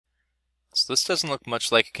So this doesn't look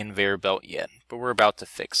much like a conveyor belt yet, but we're about to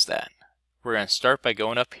fix that. We're going to start by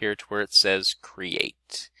going up here to where it says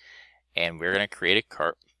create. And we're going to create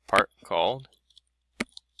a part called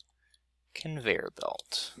conveyor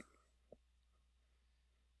belt.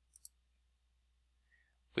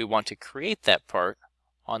 We want to create that part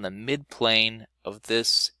on the midplane of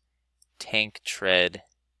this tank tread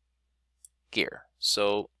gear.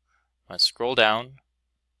 So I'm going to scroll down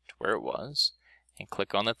to where it was and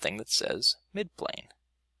click on the thing that says midplane.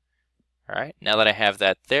 Alright, now that I have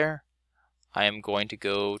that there, I am going to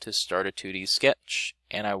go to start a 2D sketch,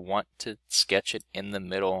 and I want to sketch it in the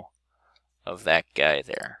middle of that guy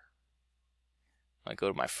there. I go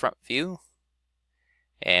to my front view,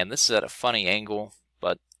 and this is at a funny angle,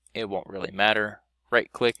 but it won't really matter.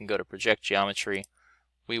 Right click and go to project geometry.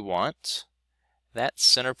 We want that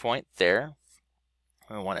center point there.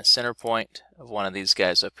 We want a center point of one of these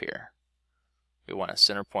guys up here. We want a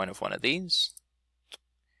center point of one of these,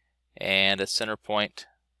 and a center point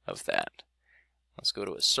of that. Let's go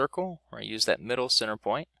to a circle. We're going to use that middle center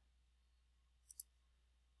point,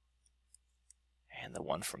 and the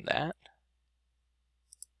one from that.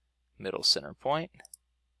 Middle center point,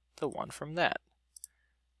 the one from that.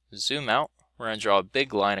 Zoom out. We're going to draw a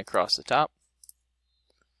big line across the top.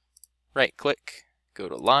 Right click, go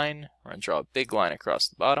to line. We're going to draw a big line across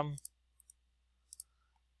the bottom.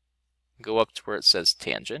 Go up to where it says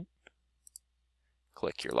tangent.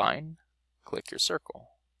 Click your line, click your circle,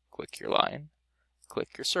 click your line,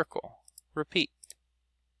 click your circle. Repeat.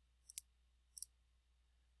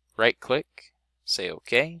 Right click, say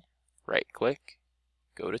OK. Right click,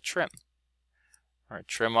 go to trim. We're going to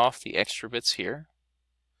trim off the extra bits here,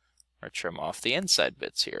 or trim off the inside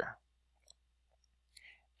bits here.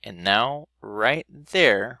 And now, right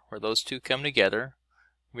there, where those two come together,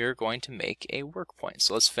 we are going to make a work point.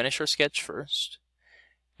 So let's finish our sketch first.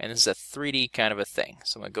 And this is a 3D kind of a thing.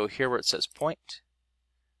 So I'm going to go here where it says point.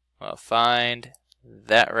 I'll find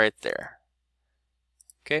that right there.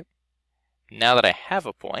 Okay. Now that I have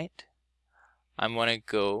a point, I'm going to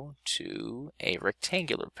go to a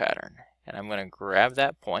rectangular pattern. And I'm going to grab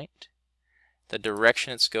that point. The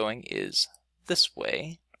direction it's going is this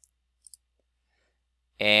way.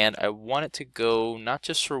 And I want it to go not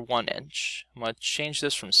just for 1 inch. I'm going to change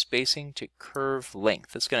this from spacing to curve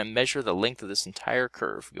length. It's going to measure the length of this entire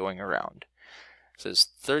curve going around. It says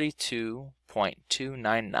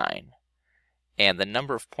 32.299. And the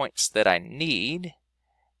number of points that I need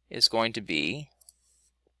is going to be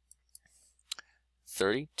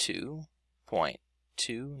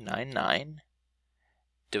 32.299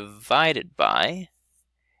 divided by,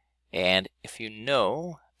 and if you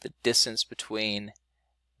know the distance between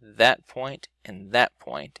that point and that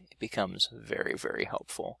point, it becomes very, very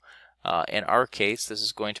helpful. In our case, this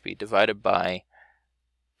is going to be divided by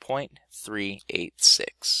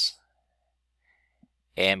 0.386.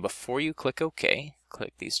 And before you click OK,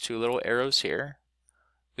 click these two little arrows here.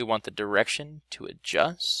 We want the direction to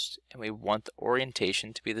adjust, and we want the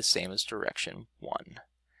orientation to be the same as direction 1.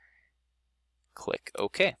 Click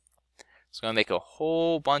OK. So I'm going to make a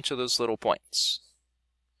whole bunch of those little points.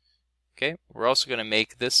 Okay, we're also going to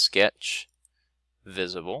make this sketch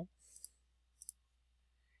visible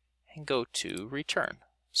and go to return.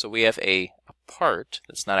 So we have a part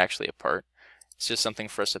that's not actually a part. It's just something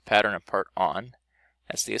for us to pattern a part on.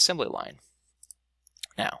 That's the assembly line.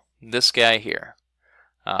 Now, this guy here.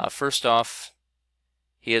 First off,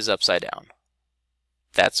 he is upside down.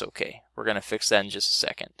 That's okay. We're going to fix that in just a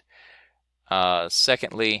second.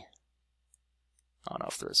 Secondly, I don't know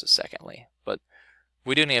if there is a secondly, but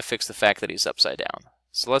we do need to fix the fact that he's upside down.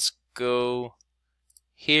 So let's go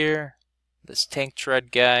here. This tank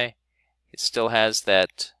tread guy, it still has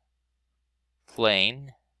that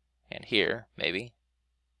plane, and here, maybe.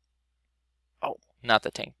 Oh, not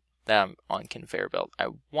the tank. That I'm on conveyor belt. I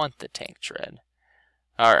want the tank tread.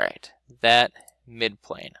 Alright, that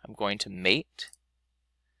midplane I'm going to mate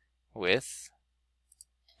with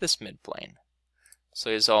this midplane. So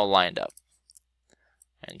it's all lined up.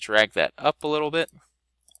 And drag that up a little bit.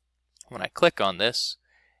 When I click on this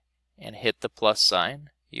and hit the plus sign,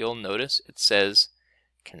 you'll notice it says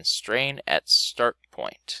constrain at start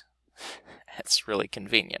point. That's really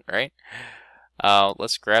convenient, right?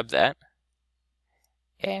 Let's grab that.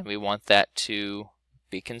 And we want that to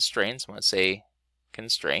be constrained. So I'm going to say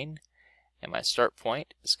constrain. And my start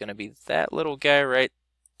point is going to be that little guy right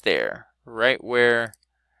there. Right where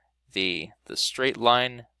the straight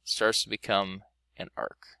line starts to become an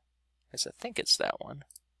arc. I think it's that one.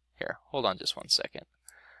 Here, hold on just 1 second.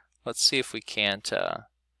 Let's see if we can't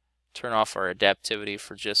turn off our adaptivity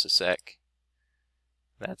for just a sec.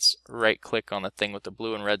 That's right-click on the thing with the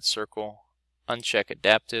blue and red circle, uncheck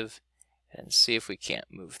adaptive, and see if we can't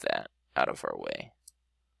move that out of our way.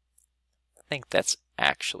 I think that's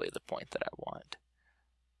actually the point that I want.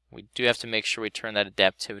 We do have to make sure we turn that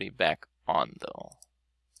adaptivity back on, though.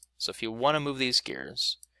 So if you want to move these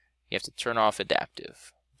gears, you have to turn off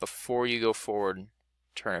adaptive. Before you go forward,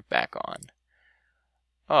 turn it back on.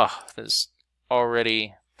 Oh, this is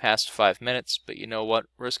already past 5 minutes, but you know what?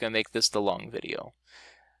 We're just going to make this the long video.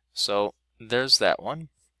 So there's that one.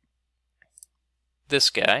 This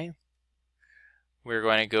guy, we're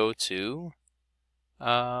going to go to,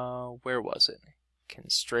 where was it?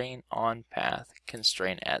 Constrain on path,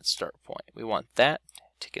 constrain at start point. We want that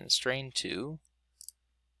to constrain to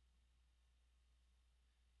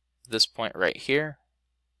this point right here,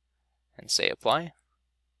 and say apply.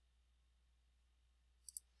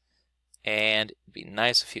 And it'd be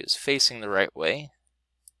nice if he was facing the right way.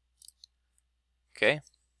 Okay.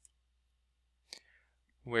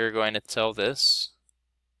 We're going to tell this,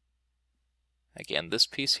 again, this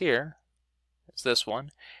piece here is this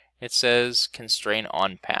one. It says constrain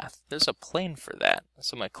on path. There's a plane for that.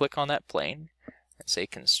 So I'm going to click on that plane and say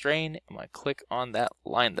constrain. I'm going to click on that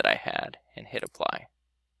line that I had and hit apply.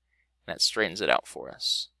 And that straightens it out for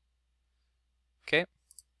us. Okay.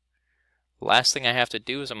 Last thing I have to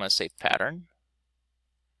do is I'm going to say pattern.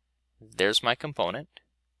 There's my component.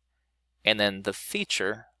 And then the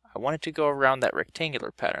feature, I wanted to go around that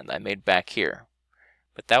rectangular pattern that I made back here.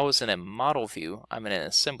 But that was in a model view. I'm in an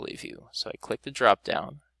assembly view. So I click the drop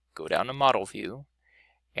down, go down to model view,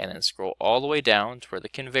 and then scroll all the way down to where the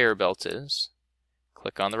conveyor belt is.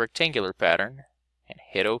 Click on the rectangular pattern and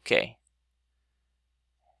hit OK.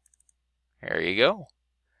 There you go.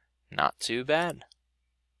 Not too bad.